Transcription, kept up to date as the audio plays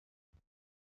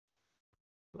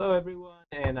Hello, everyone,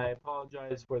 and I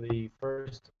apologize for the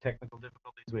first technical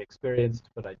difficulties we experienced,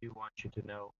 but I do want you to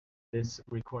know this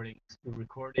recording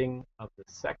of the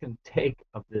second take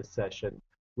of this session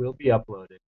will be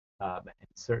uploaded, and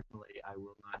certainly I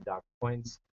will not dock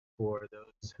points for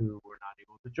those who were not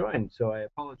able to join, so I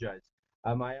apologize.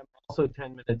 I am also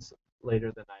 10 minutes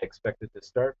later than I expected to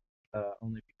start,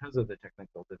 only because of the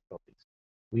technical difficulties.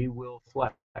 We will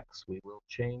flex, we will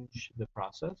change the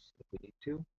process if we need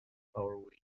to, or we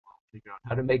figure out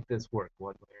how to make this work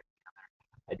one way or the other.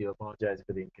 I do apologize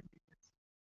for the inconvenience.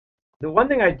 The one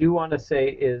thing I do want to say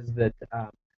is that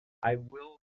I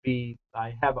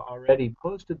have already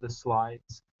posted the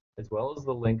slides as well as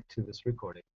the link to this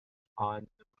recording on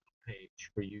the page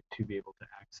for you to be able to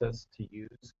access to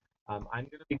use. I'm going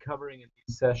to be covering in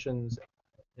these sessions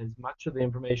as much of the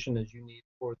information as you need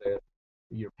for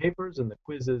your papers and the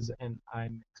quizzes, and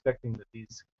I'm expecting that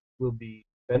these will be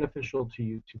beneficial to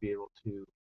you to be able to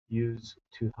use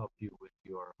to help you with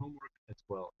your homework as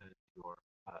well as your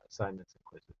assignments and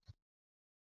quizzes.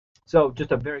 So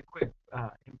just a very quick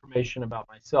information about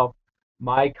myself.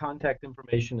 My contact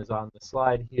information is on the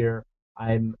slide here.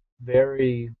 I'm uh,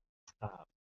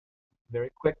 very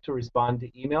quick to respond to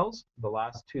emails. The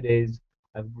last 2 days,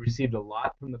 I've received a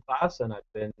lot from the class, and I've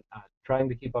been trying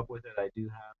to keep up with it. I do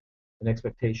have an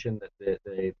expectation that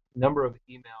the number of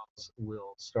emails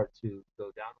will start to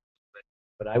go down a little bit,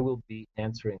 but I will be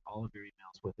answering all of your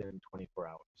emails within 24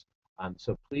 hours.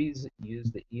 So please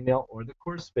use the email, or the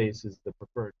course space is the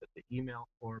preferred, but the email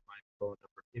or my phone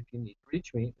number, if you need to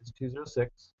reach me, is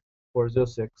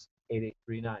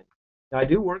 206-406-8839. Now, I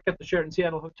do work at the Sheraton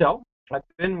Seattle Hotel. I've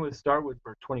been with Starwood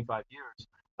for 25 years.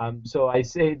 So I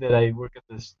say that I work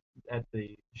at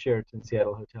the Sheraton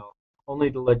Seattle Hotel only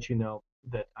to let you know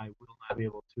that I will not be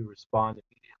able to respond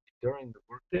immediately during the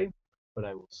workday, but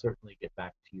I will certainly get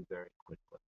back to you very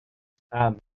quickly.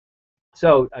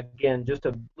 So again, just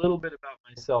a little bit about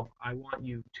myself. I want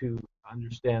you to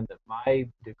understand that my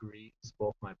degrees,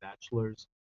 both my bachelor's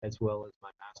as well as my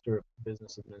Master of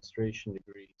Business Administration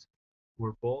degrees,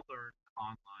 were both earned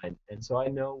online. And so I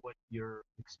know what you're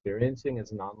experiencing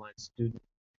as an online student,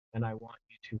 and I want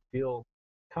you to feel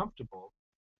comfortable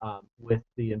with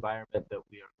the environment that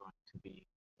we are going to be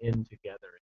in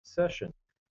together in this session.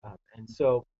 And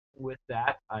so with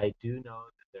that, I do know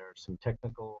that there are some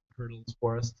technical hurdles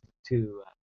for us to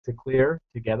clear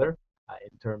together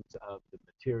in terms of the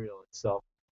material itself,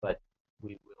 but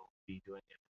we will be doing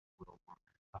it. We'll work.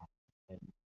 And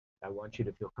I want you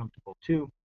to feel comfortable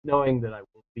too, knowing that I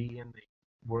will be in the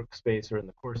workspace or in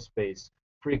the course space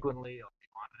frequently. I'll be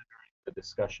monitoring the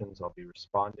discussions. I'll be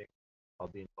responding. I'll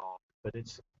be involved. But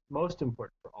it's most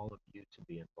important for all of you to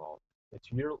be involved.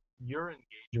 It's your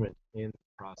engagement in the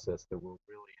process that will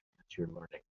really enhance your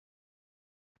learning.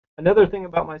 Another thing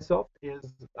about myself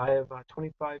is I have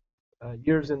 25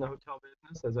 years in the hotel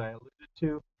business, as I alluded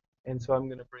to, and so I'm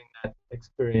going to bring that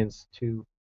experience to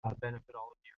benefit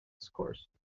all of you in this course.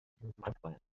 Here's my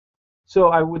plan. So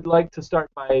I would like to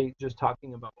start by just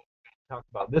talking about what we're going to talk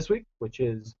about this week, which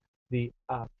is the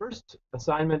first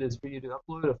assignment is for you to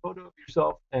upload a photo of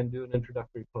yourself and do an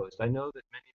introductory post. I know that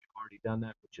many of you have already done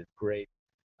that, which is great,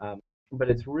 but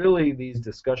it's really these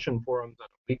discussion forums on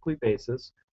a weekly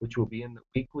basis, which will be in the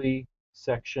weekly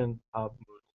section of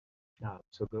Moodle.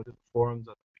 So go to the forums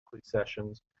on the weekly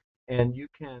sessions, and you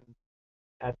can,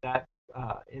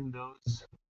 in those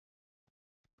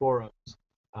forums,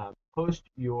 post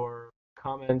your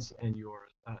comments and your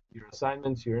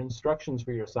assignments. Your instructions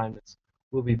for your assignments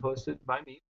will be posted by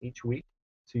me each week,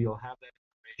 so you'll have that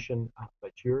information.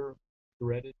 But your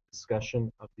threaded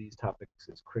discussion of these topics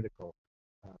is critical.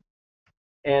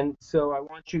 And so I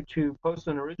want you to post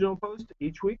an original post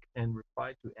each week and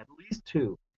reply to at least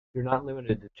two. You're not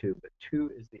limited to two, but two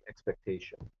is the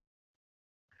expectation.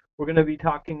 We're going to be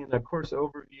talking in the course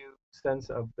overview sense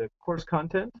of the course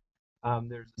content.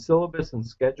 There's a syllabus and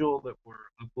schedule that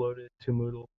were uploaded to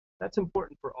Moodle. That's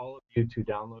important for all of you to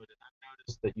download, and I've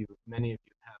noticed that many of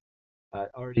you have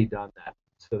already done that,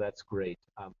 so that's great.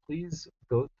 Please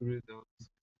go through those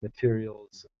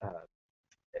materials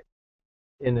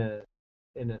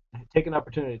take an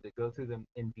opportunity to go through them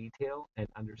in detail and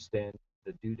understand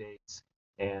the due dates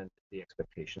and the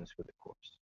expectations for the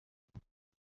course.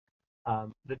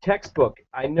 The textbook,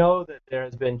 I know that there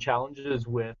has been challenges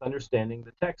with understanding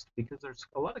the text because there's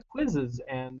a lot of quizzes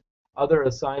and other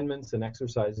assignments and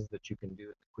exercises that you can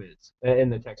do in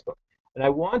the textbook. And I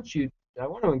want to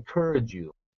encourage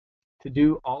you to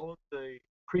do all of the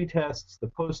pre-tests, the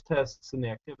post-tests, and the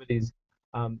activities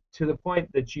to the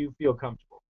point that you feel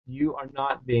comfortable. You are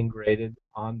not being graded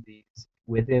on these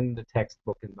within the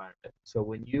textbook environment. So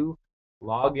when you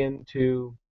log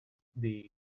into the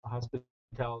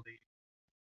hospitality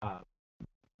uh,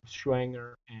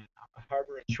 Schwanger and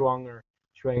Harbour and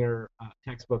Schwanger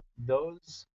textbook,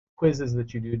 those quizzes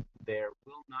that you do there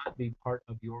will not be part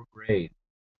of your grade,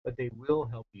 but they will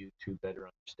help you to better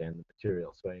understand the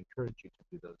material. So I encourage you to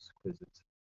do those quizzes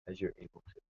as you're able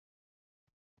to.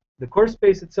 The course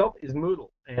space itself is Moodle,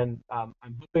 and I'm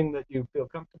hoping that you feel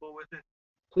comfortable with it.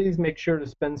 Please make sure to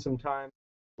spend some time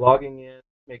logging in,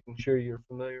 making sure you're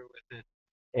familiar with it,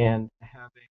 and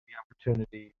having the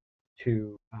opportunity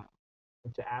to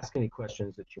ask any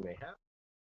questions that you may have.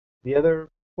 The other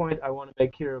point I want to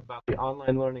make here about the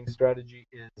online learning strategy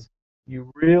is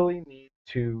you really need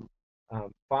to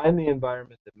find the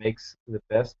environment that makes the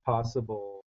best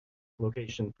possible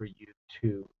location for you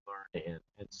to learn in.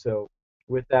 And so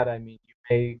with that, I mean,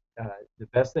 the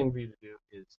best thing for you to do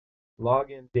is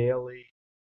log in daily,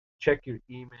 check your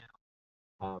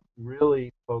email,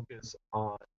 really focus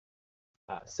on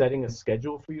setting a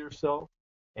schedule for yourself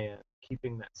and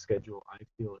keeping that schedule, I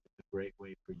feel, is a great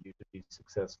way for you to be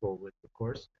successful with the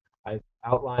course. I've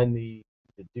outlined the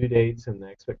due dates and the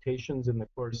expectations in the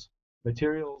course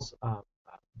materials,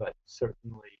 but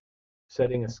certainly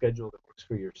setting a schedule that works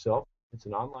for yourself. It's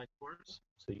an online course,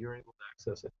 so you're able to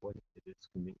access it when it is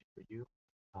convenient for you,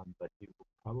 but you will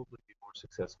probably be more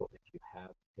successful if you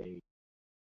have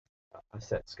a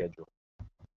set schedule.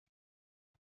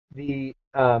 The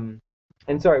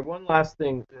and sorry, one last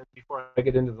thing before I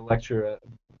get into the lecture.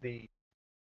 The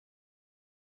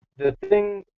the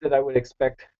thing that I would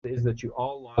expect is that you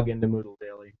all log into Moodle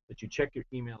daily, that you check your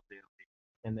email daily,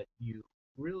 and that you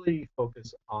really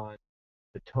focus on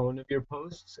the tone of your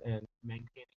posts and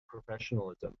maintaining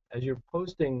professionalism. As you're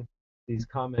posting these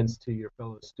comments to your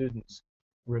fellow students,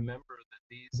 remember that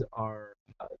these are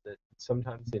that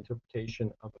sometimes the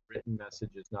interpretation of a written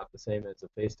message is not the same as a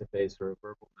face-to-face or a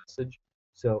verbal message.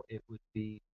 So it would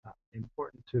be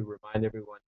important to remind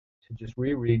everyone to just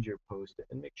reread your post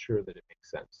and make sure that it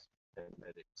makes sense and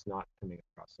that it's not coming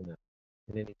across in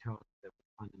any tone that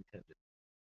was unintended.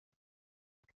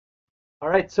 All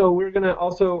right, so we're going to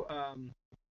also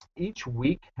each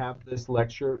week have this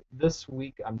lecture. This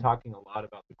week I'm talking a lot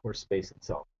about the course space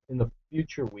itself. In the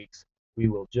future weeks, we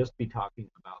will just be talking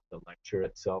about the lecture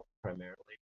itself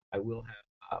primarily. I will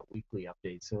have weekly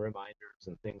updates and reminders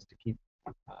and things to keep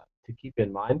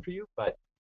in mind for you, but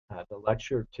the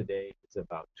lecture today is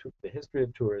about the history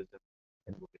of tourism,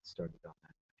 and we'll get started on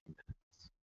that in a few minutes.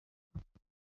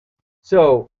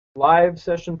 So, live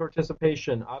session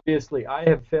participation. Obviously, I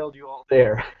have failed you all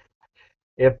there.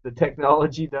 If the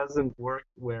technology doesn't work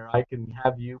where I can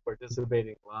have you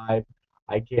participating live,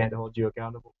 I can't hold you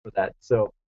accountable for that.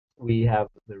 So we have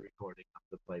the recording of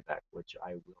the playback, which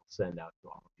I will send out to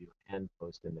all of you and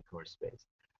post in the course space.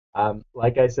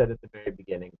 Like I said at the very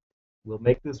beginning, we'll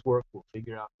make this work. We'll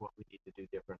figure out what we need to do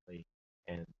differently.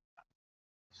 And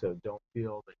so don't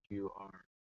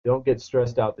get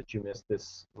stressed out that you missed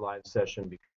this live session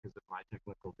because of my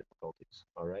technical difficulties.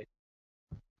 All right.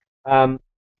 Um,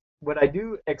 what I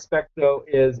do expect, though,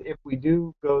 is if we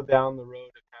do go down the road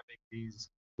of having these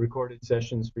recorded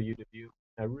sessions for you to view,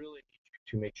 I really need you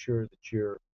to make sure that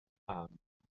you're um,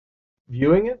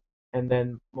 viewing it, and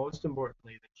then most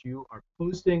importantly, that you are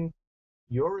posting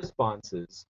your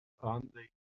responses on the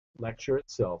lecture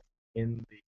itself in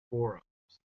the forum.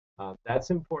 That's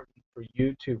important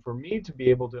for me to be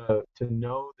able to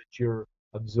know that you're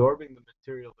absorbing the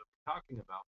material that we're talking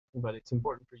about, but it's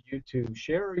important for you to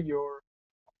share your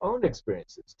own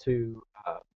experiences, to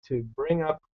bring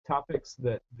up topics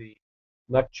that the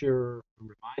lecture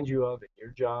reminds you of in your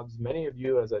jobs. Many of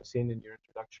you, as I've seen in your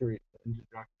introductory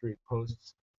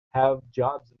posts, have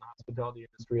jobs in the hospitality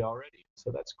industry already. So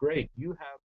that's great. You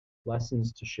have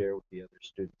lessons to share with the other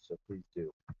students, so please do.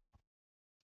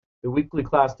 The weekly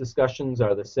class discussions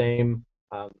are the same.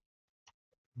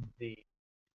 The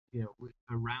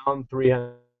around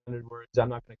 300 words. I'm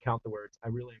not going to count the words. I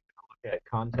really am going to look at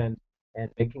content and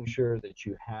making sure that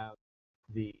you have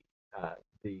the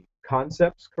the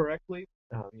concepts correctly.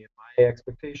 My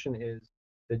expectation is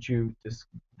that you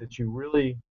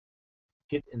really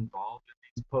get involved in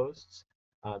these posts.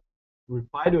 Uh,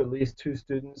 Reply to at least 2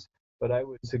 students, but I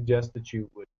would suggest that you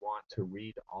would want to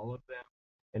read all of them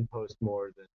and post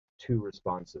more than 2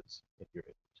 responses if you're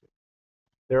able to.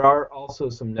 There are also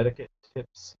some netiquette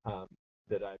tips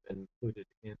that I've included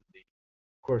in the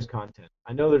course content.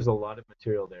 I know there's a lot of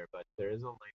material there, but there is a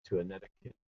link to a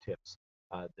netiquette tips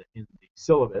in the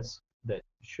syllabus that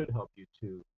should help you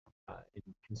in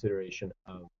consideration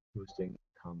of posting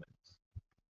comments.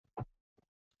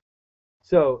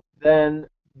 So then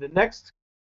the next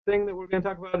thing that we're going to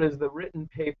talk about is the written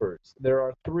papers. There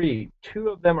are three. Two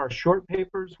of them are short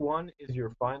papers. One is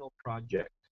your final project.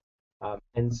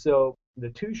 And so the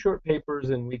two short papers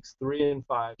in weeks 3 and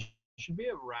 5 should be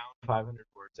around 500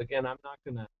 words. Again, I'm not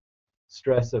going to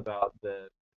stress about the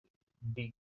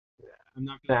I'm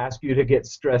not going to ask you to get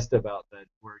stressed about that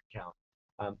word count,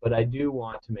 but I do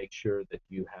want to make sure that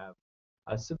you have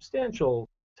a substantial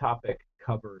topic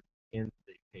covered in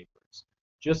the papers.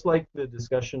 Just like the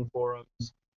discussion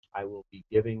forums, I will be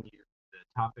giving you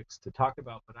the topics to talk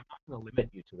about, but I'm not going to limit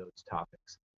you to those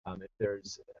topics. If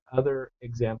there's other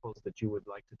examples that you would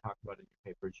like to talk about in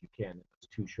your papers, you can in those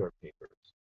two short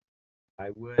papers. I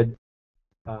would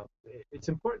it's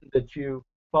important that you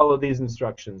follow these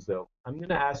instructions, though. I'm going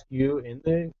to ask you in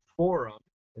the forum,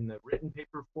 in the written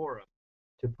paper forum,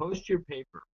 to post your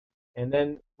paper. And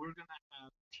then we're going to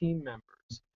have team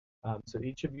members. So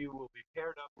each of you will be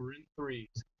paired up. We're in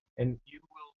threes. And you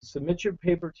will submit your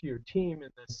paper to your team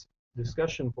in this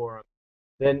discussion forum.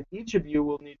 Then each of you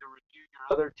will need to review your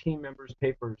other team members'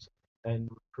 papers and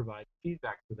provide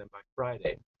feedback to them by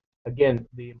Friday. Again,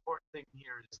 the important thing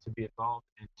here is to be involved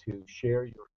and to share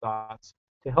your thoughts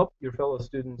to help your fellow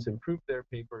students improve their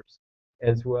papers,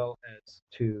 as well as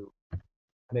to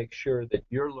make sure that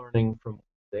you're learning from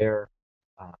their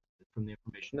from the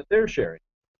information that they're sharing.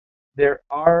 There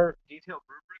are detailed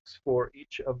rubrics for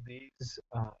each of these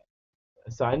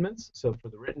assignments, so for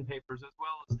the written papers as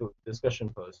well as the discussion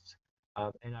posts.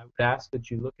 And I would ask that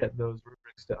you look at those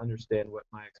rubrics to understand what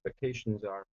my expectations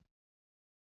are.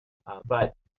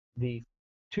 But the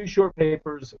two short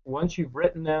papers, once you've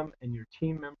written them and your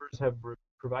team members have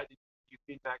provided you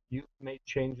feedback, you've made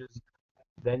changes,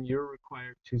 then you're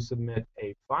required to submit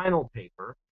a final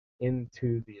paper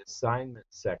into the assignment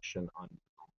section on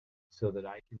Moodle so that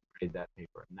I can grade that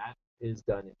paper. And that is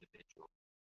done individually.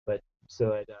 But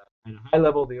so at a high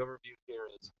level, the overview here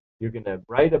is you're going to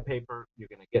write a paper, you're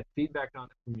going to get feedback on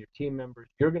it from your team members,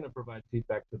 you're going to provide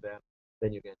feedback to them,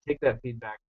 then you're going to take that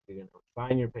feedback, you're going to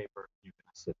refine your paper, you're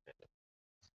going to submit it.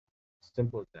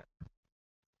 Simple as that.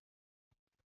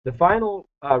 The final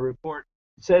report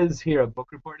says here a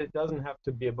book report. It doesn't have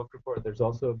to be a book report. There's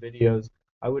also videos.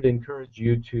 I would encourage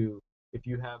you to, if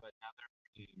you have another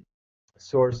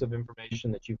source of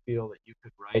information that you feel that you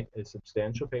could write a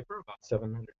substantial paper, about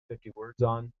 750 words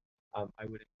on, I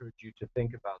would encourage you to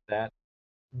think about that.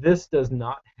 This does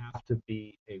not have to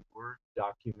be a Word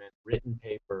document, written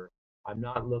paper. I'm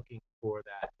not looking for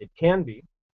that. It can be,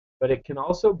 but it can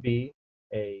also be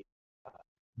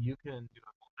you can do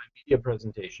a multimedia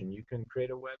presentation. You can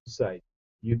create a website.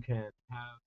 You can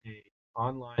have a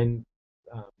online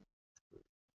um,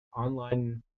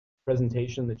 online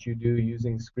presentation that you do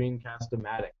using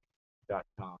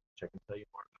screencast-o-matic.com, which I can tell you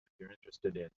more about if you're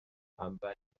interested in.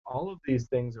 But all of these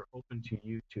things are open to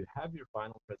you to have your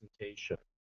final presentation.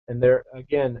 And there,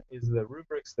 again, is the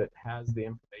rubrics that has the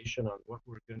information on what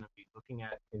we're going to be looking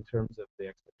at in terms of the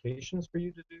expectations for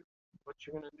you to do, what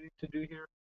you're going to need to do here.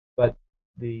 But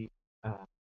the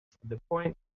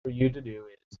point for you to do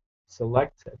is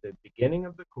select at the beginning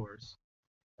of the course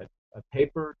a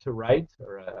paper to write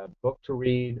or a book to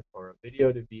read or a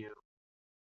video to view.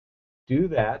 Do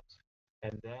that,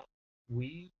 and then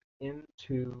weave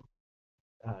into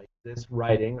this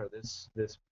writing or this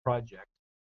project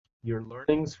your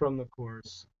learnings from the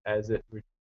course as it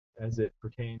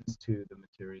pertains to the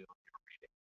material you're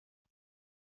reading.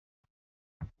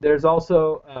 There's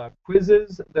also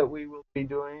quizzes that we will be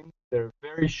doing. They're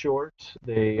very short.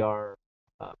 They are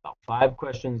about 5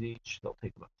 questions each. They'll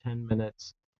take about 10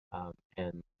 minutes,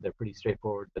 and they're pretty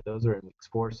straightforward. But those are in weeks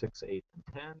 4, 6, 8, and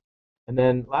 10. And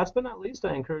then last but not least,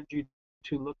 I encourage you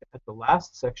to look at the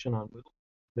last section on Moodle.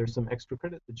 There's some extra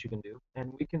credit that you can do,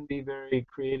 and we can be very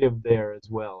creative there as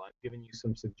well. I've given you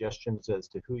some suggestions as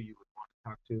to who you would want to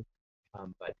talk to,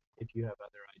 but if you have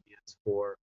other ideas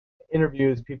for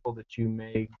interviews, people that you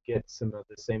may get some of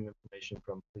the same information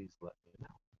from, please let me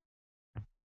know.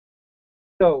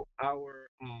 So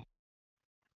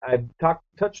I've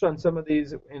touched on some of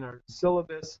these in our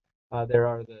syllabus. There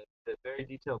are the very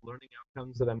detailed learning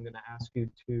outcomes that I'm going to ask you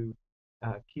to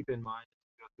keep in mind as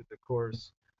you go through the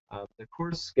course. The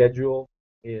course schedule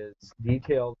is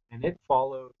detailed, and it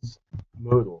follows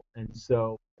Moodle. And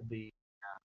so the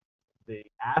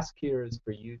ask here is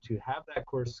for you to have that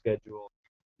course schedule,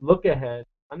 look ahead,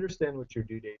 understand what your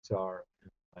due dates are,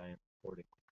 and plan accordingly.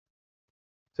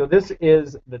 So this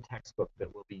is the textbook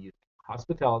that we'll be using.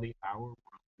 Hospitality, Our World,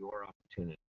 Your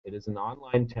Opportunity. It is an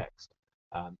online text.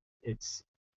 It's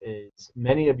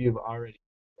many of you have already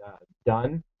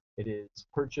done. It is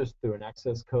purchased through an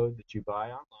access code that you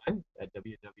buy online at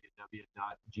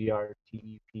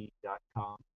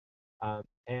www.grtep.com.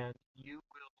 and you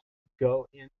will go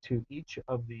into each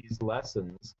of these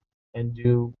lessons and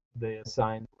do the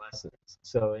assigned lessons.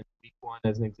 So in week one,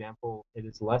 as an example, it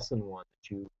is lesson one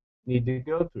that you need to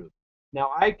go through.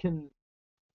 Now I can,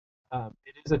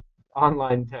 it is an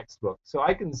online textbook, so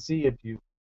I can see if you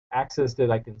accessed it.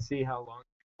 I can see how long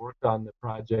you worked on the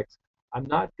projects. I'm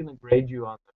not going to grade you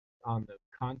on the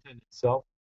content itself,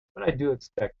 but I do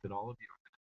expect that all of you are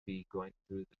going to be going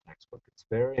through the textbook. It's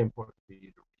very important for you to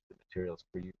read the materials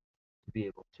for you to be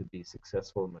able to be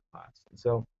successful in the class. And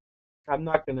so I'm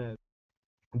not going to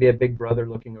be a big brother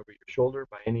looking over your shoulder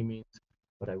by any means,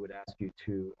 but I would ask you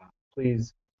to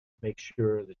please make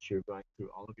sure that you're going through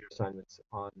all of your assignments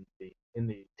in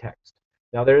the text.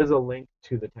 Now there is a link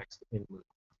to the text in Moodle.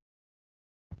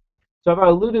 So I've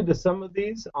alluded to some of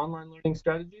these online learning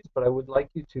strategies, but I would like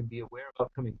you to be aware of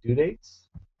upcoming due dates,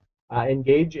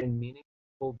 engage in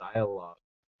meaningful dialogue,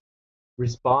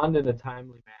 respond in a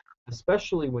timely manner,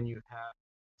 especially when you have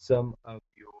some of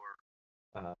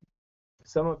your uh,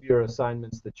 some of your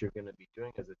assignments that you're going to be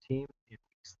doing as a team in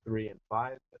weeks 3 and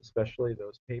 5, especially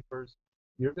those papers.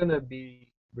 You're going to be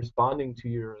responding to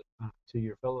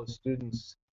your fellow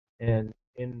students, and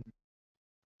in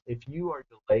if you are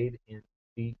delayed in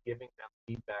giving them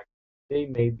feedback, they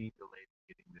may be delayed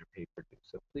in getting their paper due.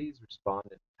 So please respond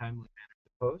in a timely manner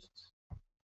to posts.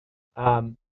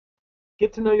 Um,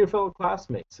 get to know your fellow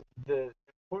classmates. The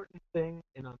important thing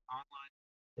in an online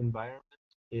environment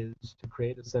is to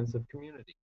create a sense of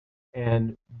community.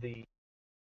 And the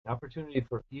opportunity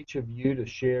for each of you to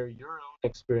share your own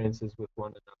experiences with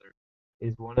one another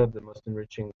is one of the most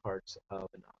enriching parts of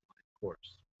an online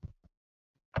course.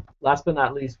 Last but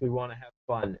not least, we want to have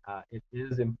fun. It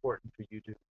is important for you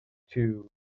to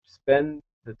spend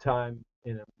the time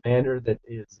in a manner that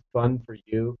is fun for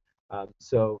you.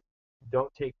 So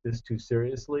don't take this too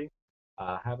seriously.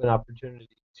 Have an opportunity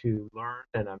to learn,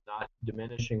 and I'm not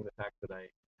diminishing the fact that I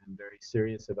am very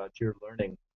serious about your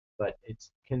learning, but it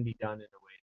can be done in a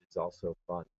way that is also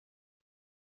fun.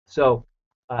 So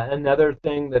another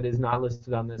thing that is not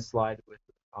listed on this slide with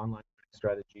online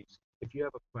strategies, if you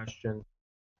have a question,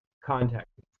 contact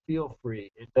me. Feel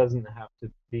free. It doesn't have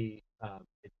to be,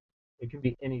 it can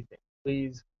be anything.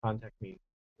 Please contact me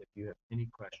if you have any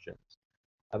questions.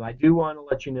 I do want to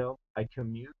let you know I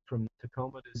commute from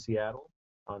Tacoma to Seattle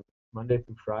on Monday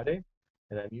through Friday,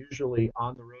 and I'm usually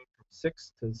on the road from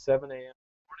 6 to 7 a.m. in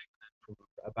the morning, and from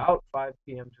about 5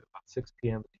 p.m. to about 6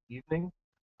 p.m. in the evening.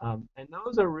 And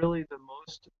those are really the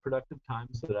most productive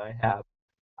times that I have.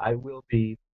 I will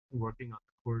be working on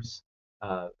the course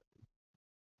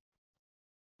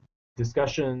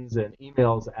discussions and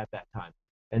emails at that time.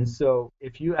 And so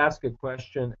if you ask a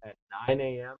question at 9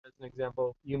 a.m. as an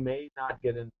example, you may not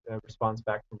get a response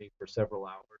back from me for several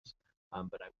hours,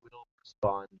 but I will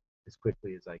respond as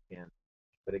quickly as I can.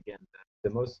 But again, the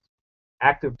most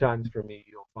active times for me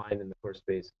you'll find in the course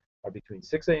space are between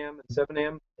 6 a.m. and 7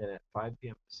 a.m. and at 5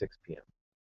 p.m. to 6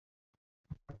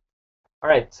 p.m. All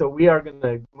right, so we are going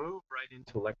to move right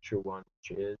into lecture one,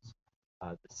 which is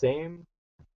the same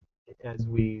as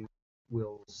we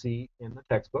will see in the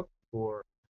textbook for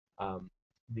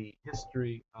the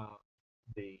history of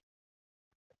the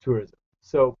tourism.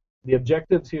 So the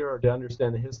objectives here are to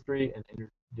understand the history and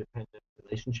interdependent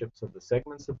relationships of the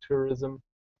segments of tourism,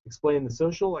 explain the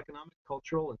social, economic,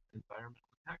 cultural, and environmental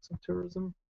impacts of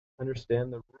tourism,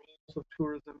 understand the rules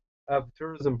of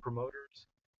tourism promoters,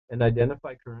 and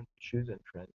identify current issues and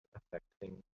trends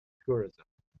affecting tourism.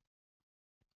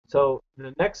 So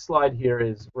the next slide here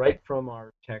is right from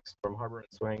our text from Harbour and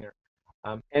Swanger.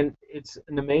 And it's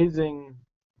an amazing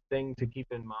thing to keep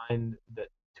in mind that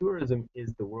tourism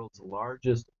is the world's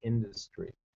largest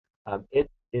industry. It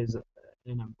is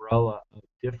an umbrella of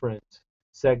different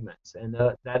segments, and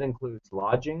that includes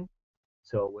lodging.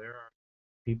 So where are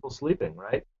people sleeping,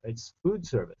 right? It's food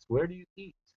service. Where do you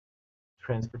eat?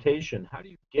 Transportation. How do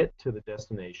you get to the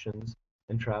destinations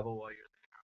and travel while you're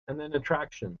and then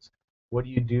attractions. What do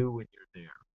you do when you're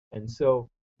there? And so,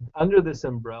 under this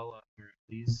umbrella are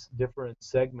these different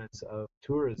segments of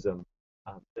tourism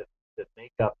that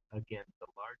make up, again, the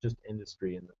largest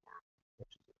industry in the world, which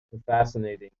is a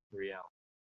fascinating reality.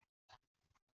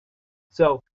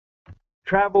 So,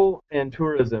 travel and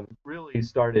tourism really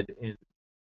started in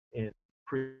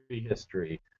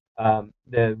prehistory.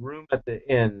 The room at the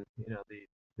inn,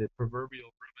 the proverbial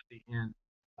room at the inn,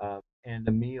 and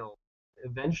a meal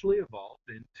eventually evolved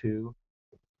into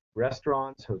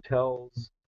restaurants,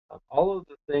 hotels, all of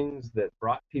the things that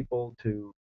brought people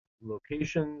to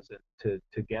locations and to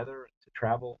together and to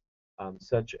travel,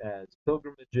 such as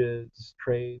pilgrimages,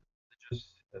 trade,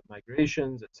 religious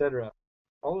migrations, etc.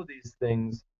 All of these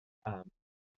things um,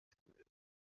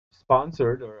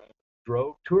 sponsored or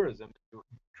drove tourism,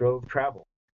 drove travel.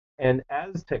 And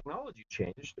as technology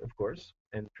changed, of course,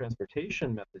 and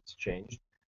transportation methods changed,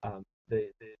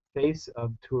 the face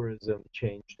of tourism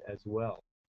changed as well.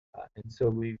 And so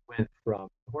we went from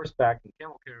horseback and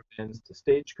camel caravans to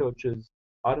stagecoaches,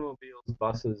 automobiles,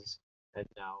 buses, and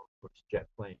now, of course, jet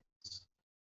planes.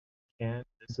 And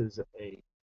this is a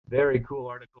very cool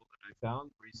article that I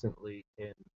found recently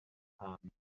um,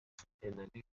 in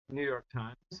the New York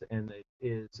Times, and it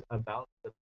is about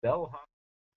the bellhop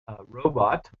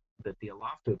robot that the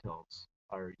Aloft hotels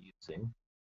are using.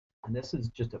 And this is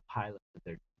just a pilot that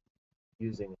they're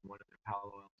using in one of their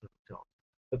Palo Alto hotels.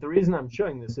 But the reason I'm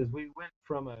showing this is we went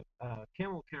from a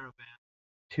camel caravan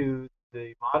to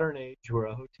the modern age where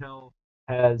a hotel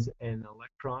has an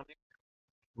electronic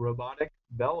robotic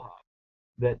bellhop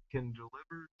that can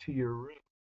deliver to your room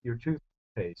your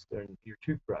toothpaste and your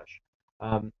toothbrush.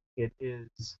 It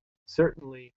is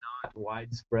certainly not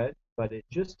widespread, but it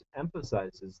just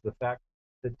emphasizes the fact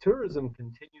that tourism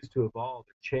continues to evolve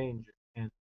and change, and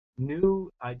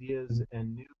new ideas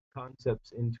and new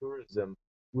concepts in tourism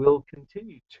will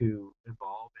continue to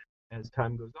evolve as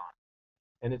time goes on.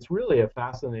 And it's really a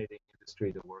fascinating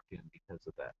industry to work in because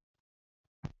of that.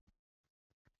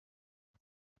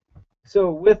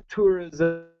 So with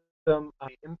tourism,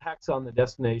 impacts on the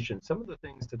destination, some of the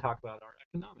things to talk about are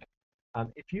economic.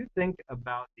 If you think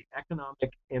about the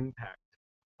economic impact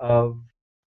of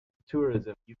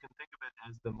tourism, you can think of it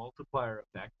as the multiplier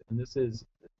effect, and this is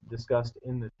discussed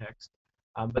in the text.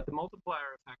 But the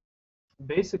multiplier effect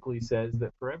basically says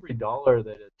that for every dollar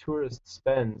that a tourist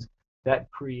spends, that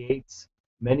creates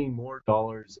many more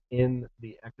dollars in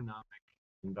the economic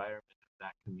environment of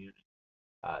that community.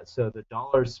 So the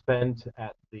dollar spent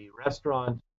at the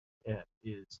restaurant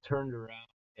is turned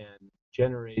around and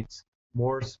generates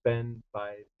more spend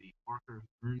by the worker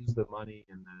who earns the money,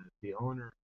 and the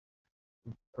owner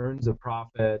earns a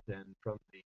profit, and from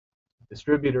the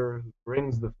distributor who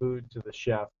brings the food to the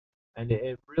chef, and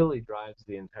it really drives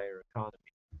the entire economy.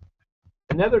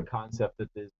 Another concept that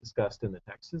is discussed in the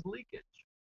text is leakage.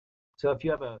 So if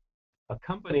you have a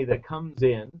company that comes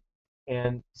in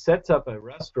and sets up a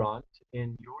restaurant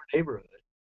in your neighborhood,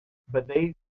 but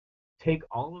they take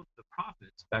all of the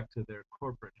profits back to their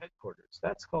corporate headquarters,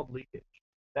 that's called leakage.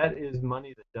 That is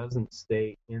money that doesn't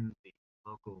stay in the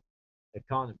local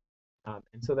economy.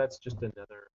 And so that's just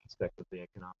another aspect of the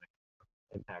economic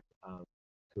impact of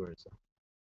tourism.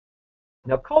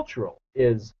 Now, cultural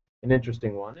is an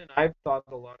interesting one, and I've thought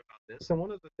a lot about this. And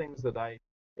one of the things that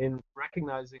in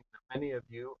recognizing that many of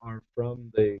you are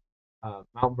from the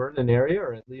Mount Vernon area,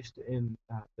 or at least in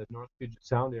the North Puget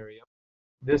Sound area,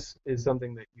 this is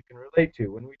something that you can relate to.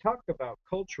 When we talk about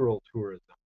cultural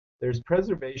tourism, there's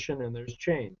preservation and there's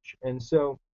change. And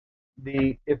so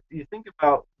if you think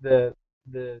about the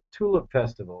tulip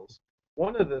festivals,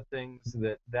 one of the things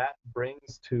that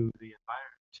brings to the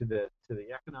environment, to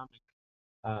the economic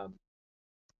um,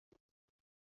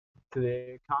 to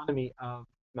the economy of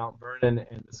Mount Vernon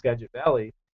and the Skagit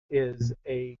Valley is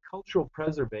a cultural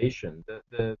preservation.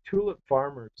 The tulip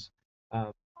farmers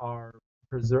are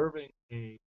preserving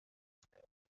a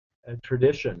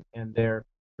tradition, and they're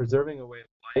preserving a way of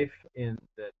life in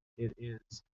that it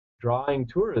is drawing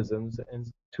tourisms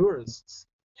and tourists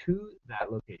to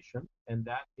that location, and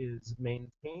that is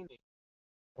maintaining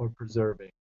or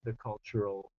preserving the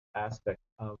cultural aspect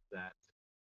of that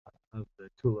of the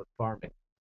tulip farming.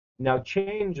 Now,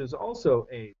 change is also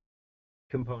a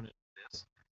component of this,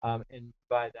 and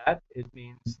by that it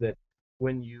means that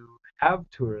when you have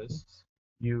tourists,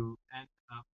 you end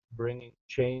up bringing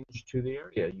change to the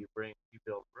area. You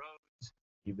build roads,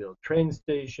 you build train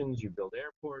stations, you build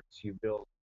airports, you build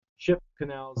ship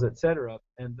canals, etc.,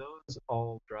 and those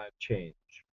all drive change.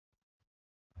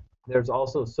 There's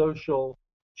also social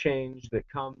change that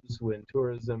comes when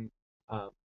uh,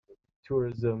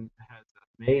 tourism has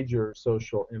a major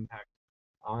social impact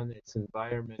on its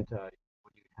environment.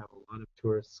 When you have a lot of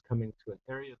tourists coming to an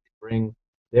area, they bring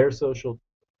their social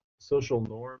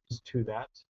norms to that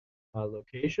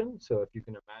location. So if you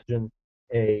can imagine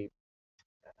a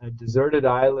a deserted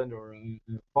island or a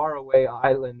faraway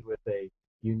island with a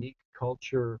unique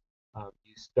culture,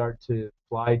 you start to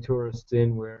fly tourists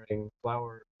in wearing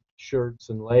flower shirts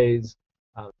and leis.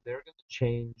 They're going to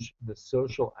change the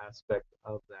social aspect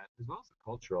of that, as well as the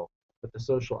cultural, but the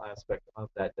social aspect of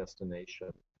that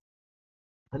destination.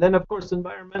 And then, of course,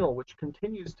 environmental, which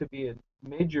continues to be a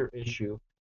major issue,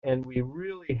 and we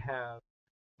really have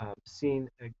seen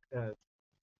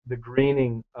the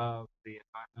greening of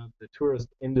the tourist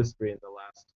industry in the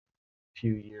last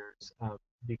few years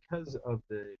because of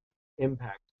the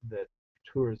impact that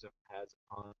tourism has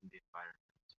on the environment.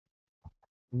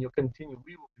 And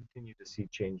we will continue to see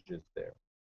changes there.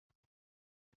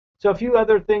 So a few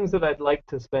other things that I'd like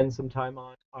to spend some time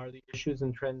on are the issues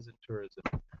and trends in tourism.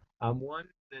 One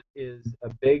that is a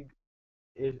big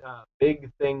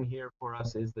thing here for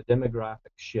us is the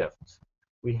demographic shifts.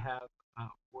 We have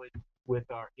with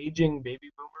our aging baby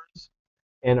boomers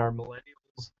and our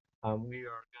millennials, we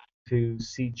are going to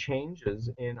see changes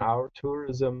in our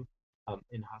tourism,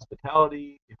 in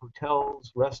hospitality, in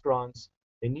hotels, restaurants.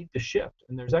 They need to shift.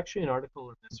 And there's actually an article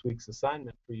in this week's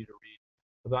assignment for you to read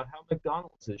about how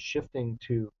McDonald's is shifting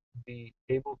to be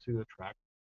able to attract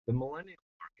the millennial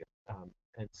market.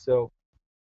 And so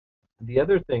the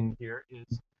other thing here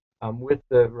is with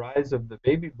the rise of the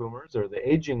baby boomers or the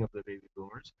aging of the baby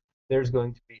boomers, there's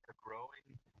going to be a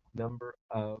growing number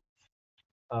of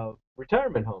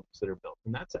retirement homes that are built.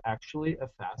 And that's actually a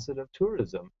facet of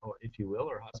tourism, or if you will,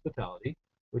 or hospitality,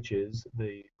 which is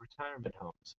the retirement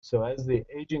homes. So as the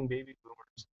aging baby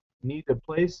boomers need a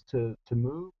place to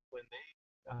move when they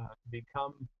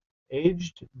become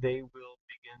aged, they will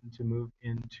begin to move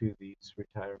into these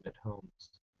retirement homes.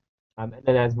 And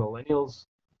then as millennials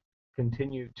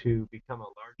continue to become a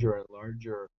larger and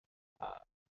larger uh,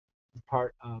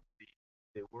 part of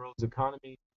the world's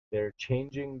economy, they're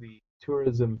changing the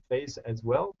tourism face as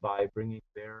well by bringing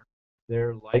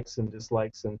their likes and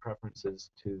dislikes and preferences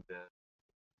to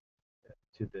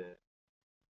the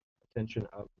attention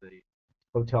of the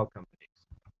hotel companies.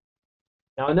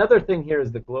 Now, another thing here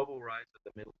is the global rise of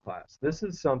the middle class. This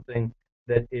is something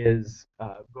that is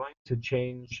going to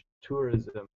change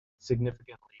tourism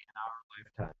significantly in our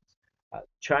lifetimes.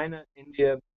 China,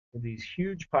 India, these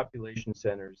huge population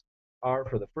centers are,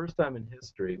 for the first time in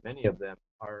history, many of them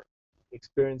are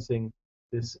experiencing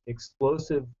this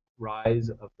explosive rise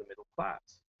of the middle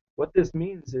class. What this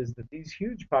means is that these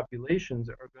huge populations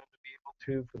are going to be able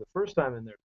to, for the first time in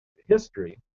their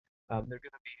history, they're going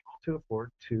to be able to afford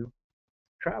to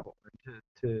travel and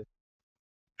to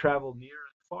travel near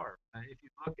and far. If you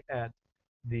look at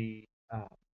the uh,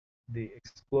 the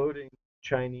exploding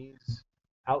Chinese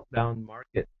outbound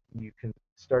market, you can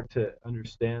start to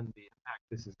understand the impact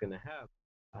this is going to have.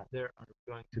 There are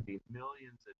going to be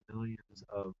millions and millions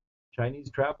of Chinese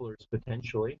travelers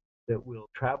potentially that will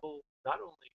travel not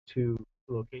only to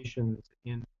locations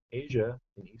in Asia,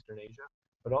 in Eastern Asia,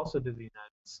 but also to the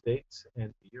United States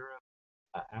and to Europe,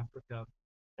 Africa,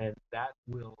 and that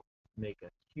will make a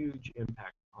huge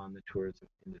impact on the tourism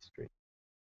industry.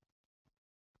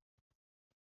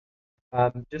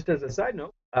 Just as a side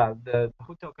note, the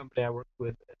hotel company I work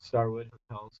with at Starwood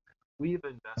Hotels, we've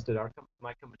invested,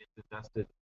 my company has invested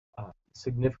a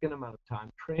significant amount of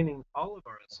time training all of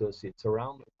our associates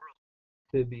around the world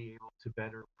to be able to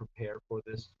better prepare for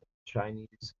this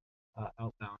Chinese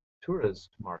outbound tourist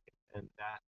market. And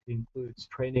that includes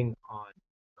training on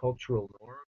cultural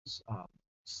norms,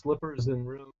 slippers in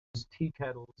rooms, tea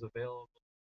kettles available,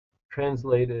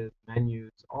 translated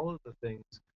menus, all of the things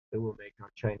that will make our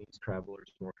Chinese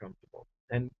travelers more comfortable.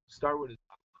 And Starwood is,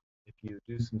 if you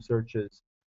do some searches,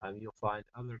 you'll find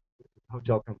other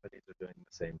hotel companies are doing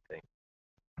the same thing.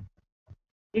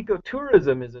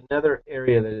 Ecotourism is another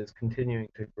area that is continuing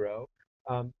to grow.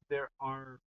 There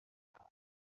are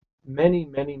many,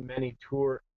 many, many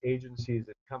tour agencies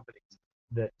and companies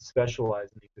that specialize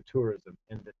in ecotourism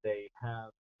and that they have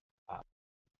uh,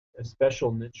 a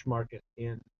special niche market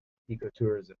in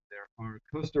ecotourism. There are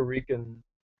Costa Rican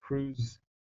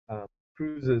uh,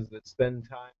 cruises that spend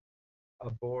time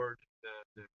aboard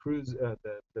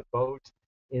the boat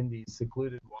in these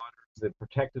secluded waters, the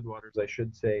protected waters, I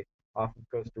should say, off of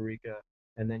Costa Rica,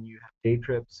 and then you have day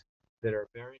trips that are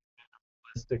very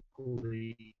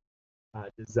minimalistically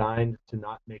designed to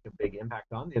not make a big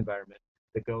impact on the environment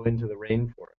that go into the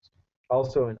rainforest.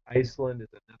 Also, in Iceland is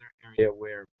another area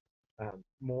where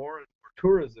more and more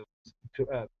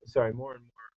more and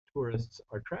more tourists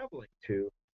are traveling to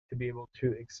be able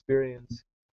to experience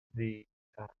the,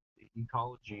 uh, the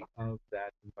ecology of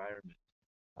that environment.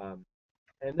 Um,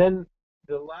 and then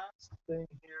the last thing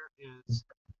here is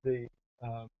the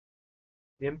um,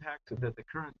 impact that the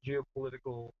current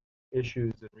geopolitical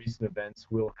issues and recent events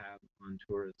will have on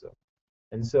tourism.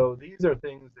 And so these are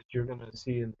things that you're going to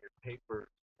see in your paper,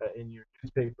 in your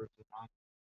newspapers, and on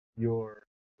your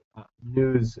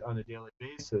news on a daily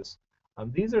basis.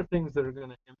 These are things that are going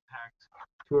to impact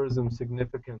tourism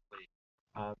significantly.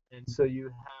 And so you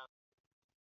have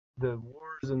the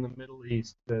wars in the Middle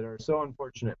East that are so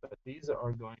unfortunate, but these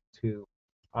are going to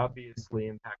obviously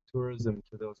impact tourism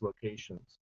to those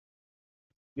locations.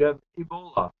 You have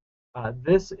Ebola.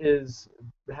 This has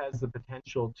the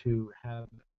potential to have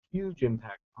huge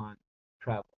impact on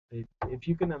travel. if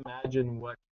you can imagine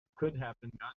what could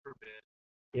happen, God forbid,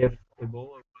 if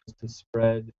Ebola was to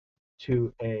spread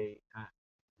to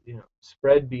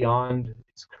spread beyond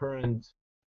its current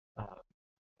uh,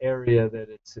 area that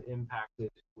it's impacted,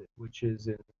 which is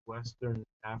in Western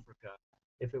Africa,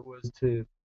 if it was to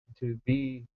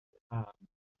be um,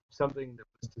 something that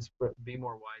was to be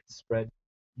more widespread,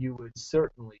 you would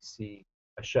certainly see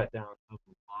a shutdown of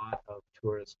a lot of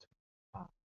tourist uh,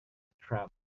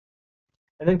 travel.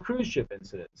 And then cruise ship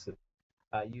incidents.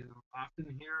 You often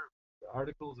hear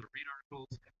articles or read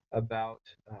articles about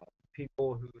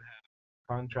people who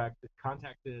have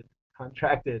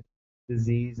contracted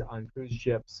disease on cruise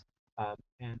ships,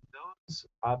 and those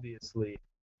obviously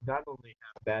not only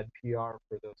have bad PR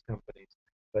for those companies,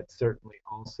 but certainly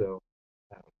also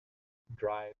uh,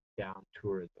 drive down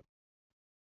tourism.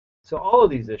 So all of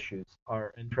these issues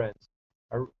are and trends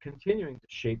are continuing to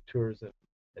shape tourism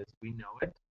as we know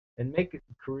it and make it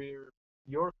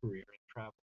your career in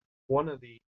travel, one of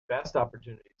the best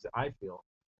opportunities I feel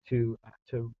to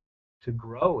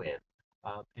grow in.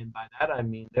 And by that I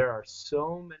mean there are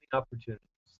so many opportunities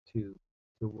to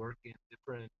to work in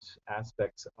different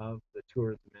aspects of the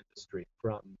tourism industry,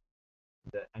 from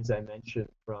as I mentioned,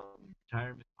 from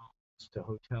retirement homes to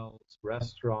hotels,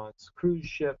 restaurants, cruise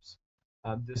ships.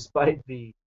 Despite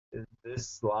this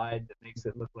slide that makes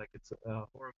it look like it's a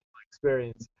horrible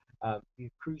experience,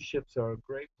 cruise ships are a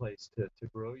great place to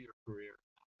grow your career.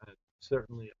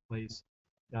 Certainly a place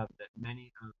that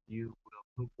many of you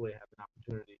will hopefully have an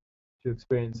opportunity to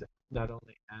experience not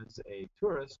only as a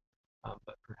tourist,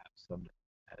 but perhaps someday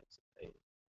as a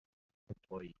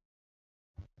employee.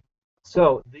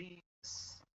 So the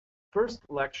first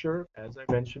lecture, as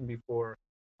I mentioned before,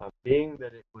 being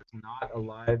that it was not a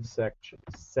live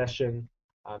session,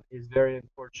 is very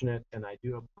unfortunate, and I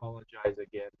do apologize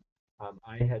again.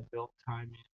 I had built time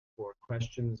in for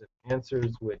questions and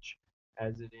answers, which,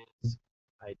 as it is,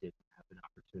 I didn't have an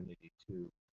opportunity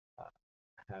to uh,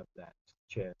 have that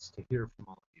chance to hear from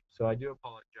all of you. So I do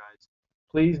apologize.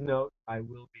 Please note I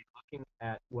will be looking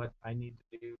at what I need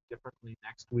to do differently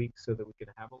next week so that we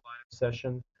can have a live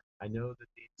session. I know that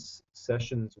these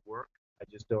sessions work. I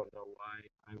just don't know why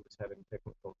I was having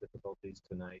technical difficulties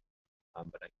tonight,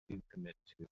 but I do commit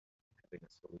to having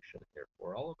a solution here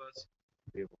for all of us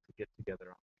to be able to get together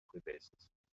on a weekly basis.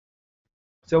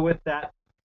 So with that,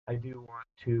 I do want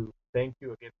to thank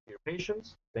you again for your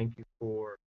patience. Thank you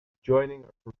for joining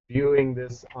or for viewing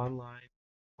this online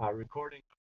recording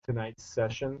of tonight's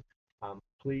session.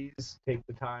 Please take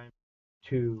the time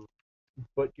to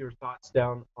put your thoughts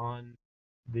down on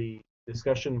the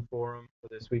discussion forum for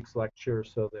this week's lecture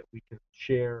so that we can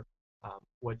share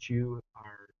what you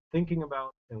are thinking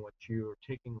about and what you're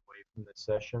taking away from this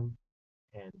session.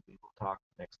 And we will talk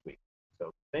next week.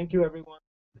 So thank you, everyone,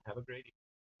 and have a great evening.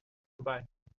 Goodbye.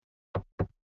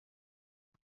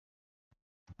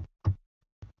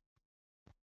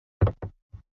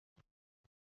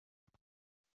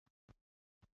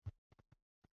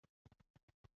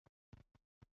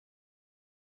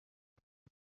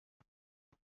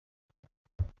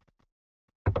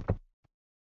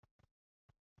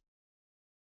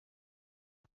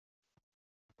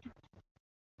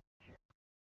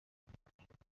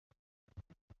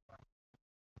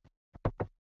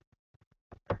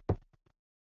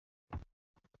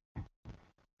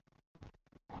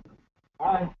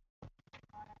 Hi.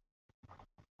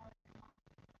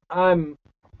 I'm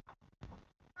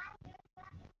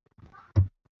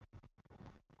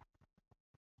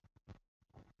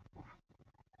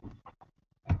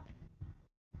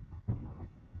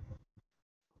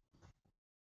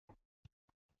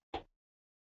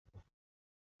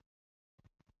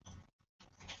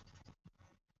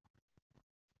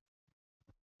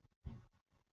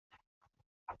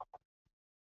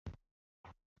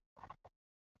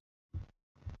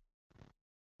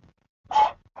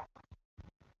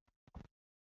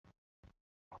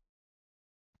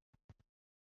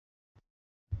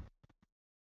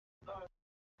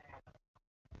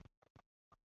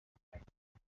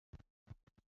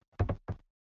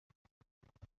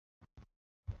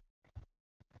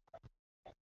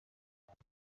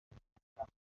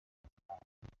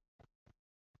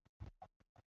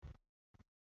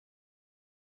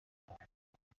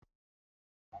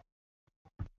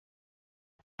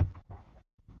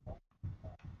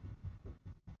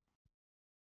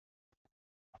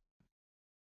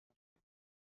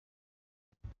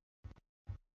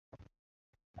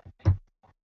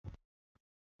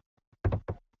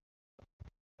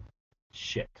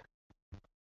shit.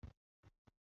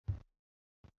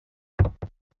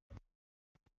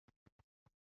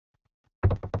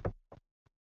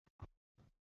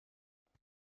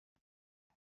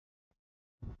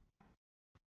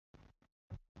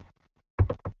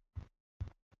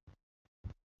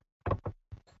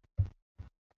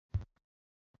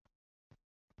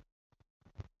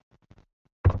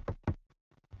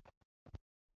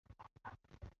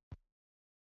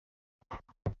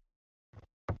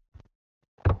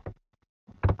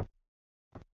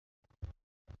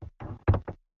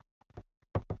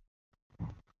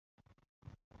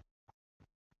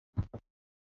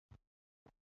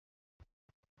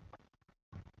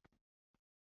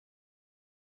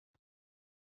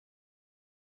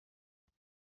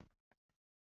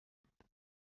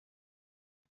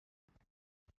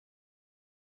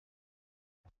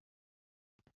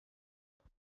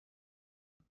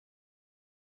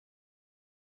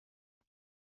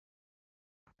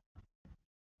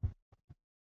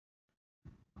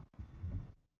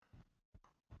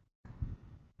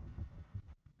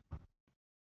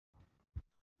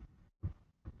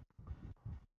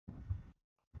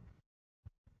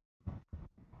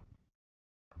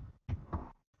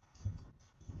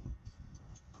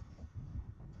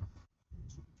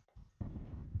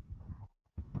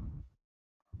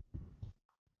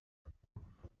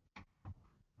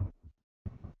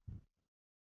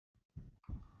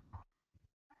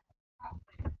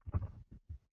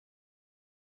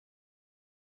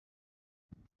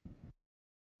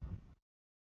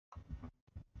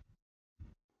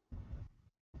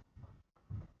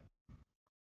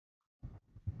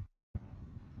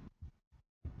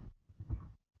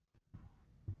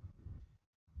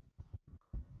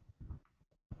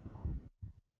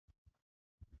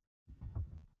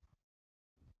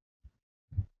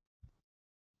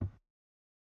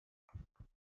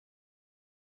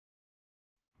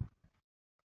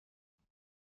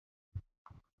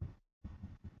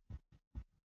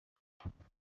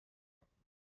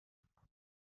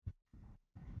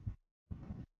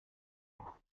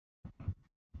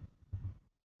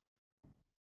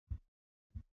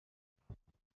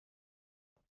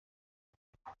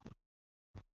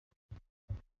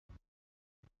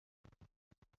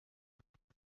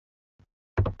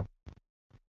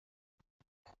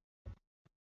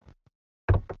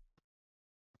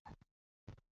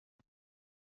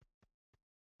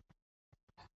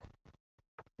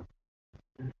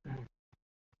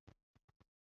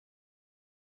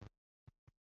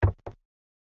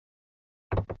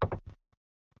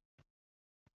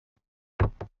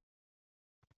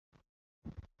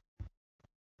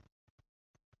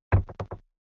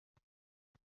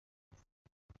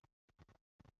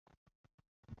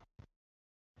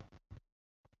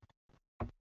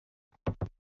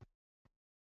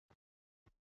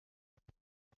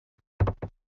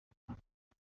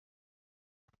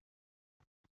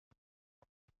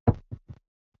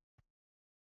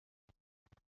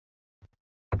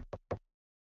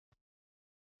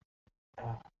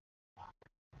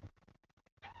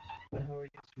 How are you,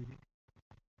 sweetie?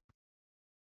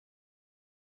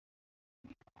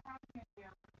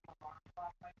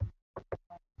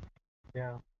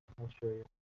 Yeah, I'll show you.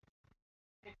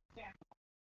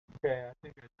 Okay, I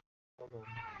think I hold on.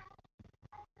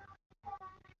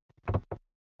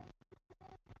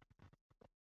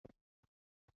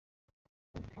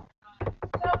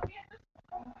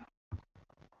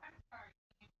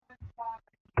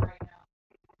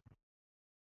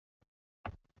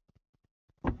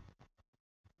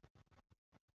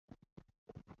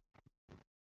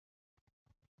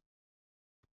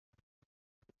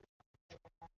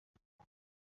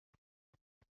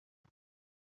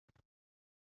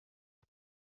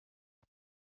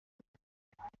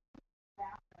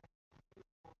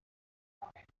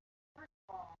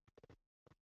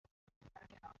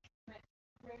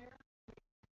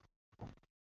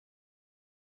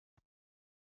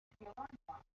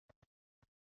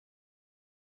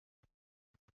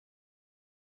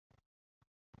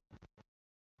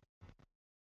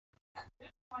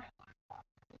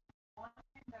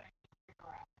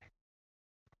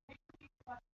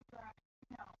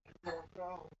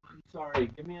 No, I'm sorry.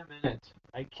 Give me a minute.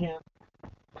 I can't.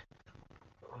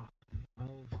 Uh,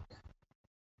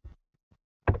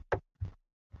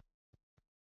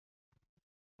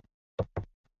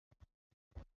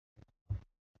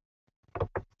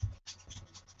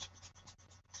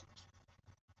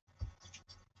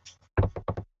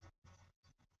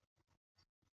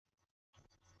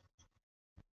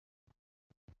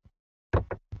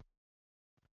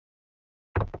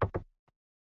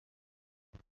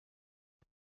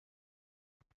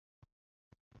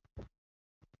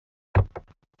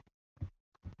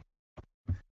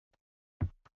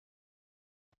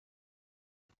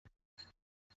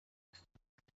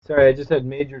 Sorry, I just had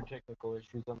major technical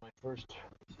issues on my first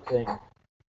thing.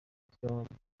 So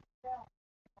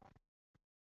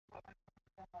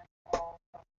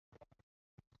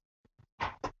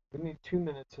give me 2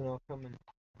 minutes and I'll come in.